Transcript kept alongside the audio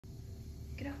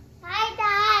Get up. Hi, Dad.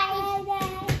 Hi,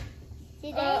 Dad.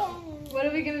 Today. What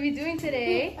are we going to be doing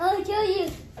today? I'll show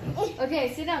you.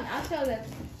 Okay, sit down. I'll show them.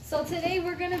 So today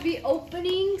we're going to be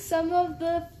opening some of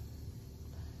the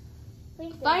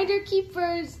Binder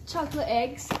Keepers chocolate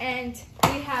eggs. And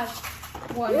we have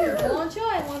one for Poncho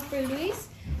and one for Luis.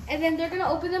 And then they're going to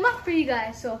open them up for you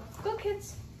guys. So go,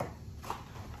 kids.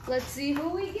 Let's see who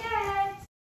we get.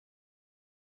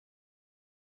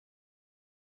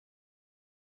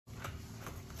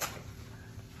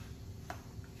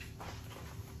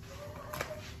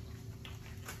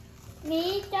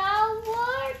 Mr.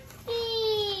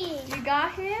 Worthy. You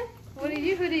got him? Who did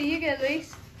you get,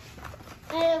 Luis?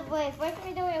 Wait, first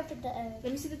we don't open the egg.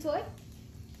 Let me see the toy.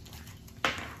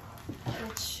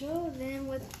 Let's show them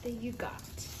what you got.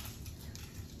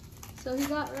 So he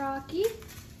got Rocky.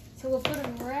 So we'll put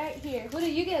him right here. What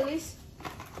did you get, Luis?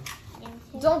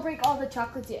 Don't break all the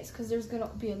chocolates yet, because there's going to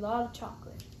be a lot of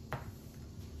chocolate.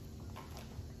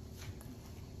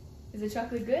 Is the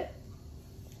chocolate good?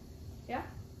 Yeah?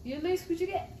 You, Luis, what'd you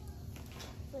get?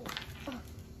 Wait. Oh.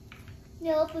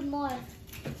 No, open more.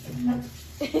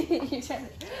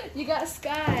 You got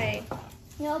Sky.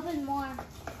 No, open more.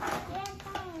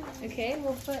 Okay,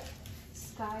 we'll put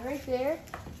Sky right there.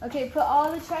 Okay, put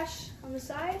all the trash on the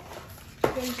side.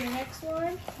 Here's your next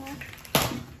one.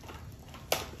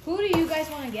 Who do you guys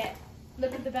want to get?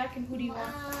 Look at the back and who do you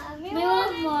want? We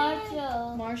want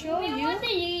Marshall. Marshall, we you? want the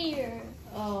year.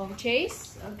 Oh,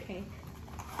 Chase? Okay.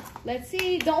 Let's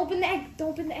see. Don't open the egg. Don't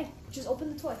open the egg. Just open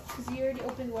the toy, because you already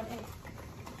opened one egg.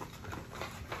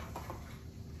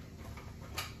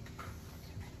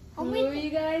 Who are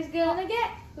you guys gonna get?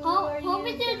 How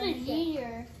many is the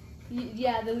year?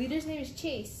 Yeah, the leader's name is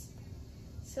Chase.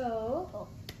 So,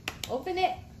 open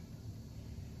it.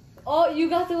 Oh, you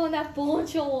got the one that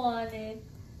Poncho wanted.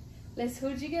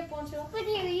 Who'd you get, Poncho? But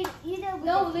you don't.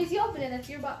 No, at least you open it. That's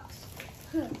your box.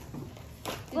 Did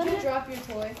you drop your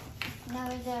toy? No,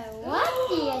 the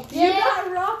Rocky again. You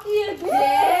got Rocky again?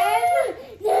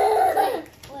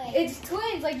 Wait. It's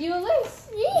twins, like you and Luis.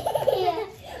 Yeah. We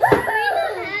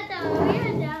don't have that one. We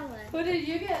have that one. Who did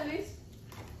you get, Luis?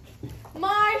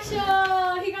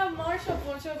 Marshall! He got Marshall,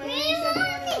 Poncho. But he said he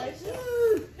wanted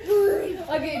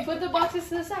Marshall. Okay, put the boxes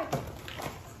to the side.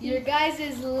 Your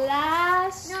guys'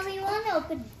 last No, we want to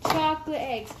open. chocolate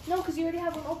eggs. No, because you already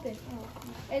have one open.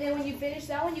 And then when you finish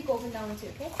that one, you can open that one too,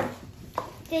 okay?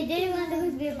 They didn't want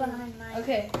to be behind mine.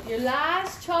 Okay, your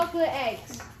last chocolate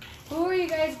eggs. Who are you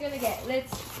guys going to get?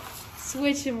 Let's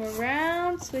switch them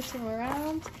around, switch them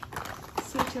around,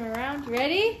 switch them around.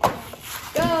 Ready?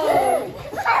 Go!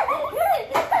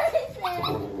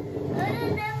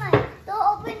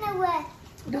 Don't open the wet.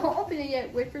 Don't open it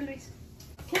yet. Wait for Luis.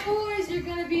 Who is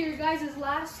going to be your guys'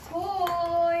 last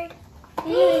toy?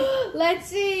 Let's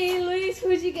see. Luis,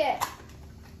 who'd you get?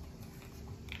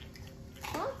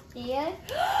 Yeah.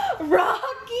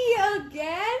 Rocky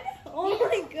again? Oh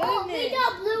my goodness. Oh, we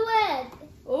got blue egg.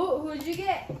 Oh, who'd you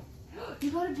get?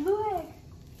 You got a blue egg.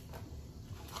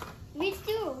 Me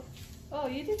too. Oh,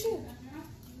 you did too.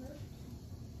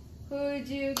 Who'd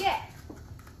you get?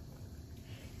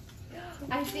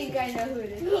 I think I know who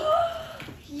it is.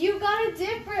 You got a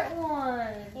different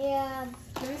one. Yeah.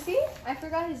 Let me see. I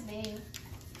forgot his name.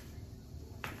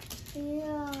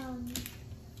 Yeah.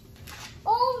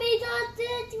 Oh, we got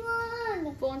this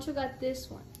one. Poncho got this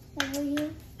one. Over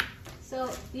here. So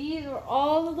these are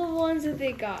all of the ones that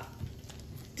they got.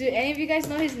 Do any of you guys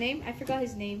know his name? I forgot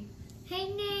his name.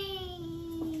 Hey,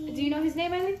 name. Do you know his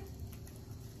name, Eileen?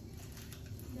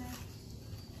 No.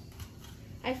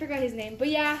 I forgot his name. But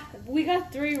yeah, we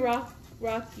got 3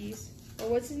 Rockies. Or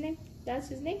what's his name? That's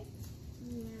his name?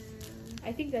 Yeah.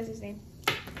 I think that's his name.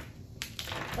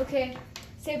 Okay.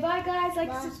 Say bye, guys. Like,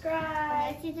 Bye. subscribe.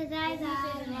 Bye. See you guys.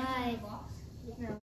 Bye. No.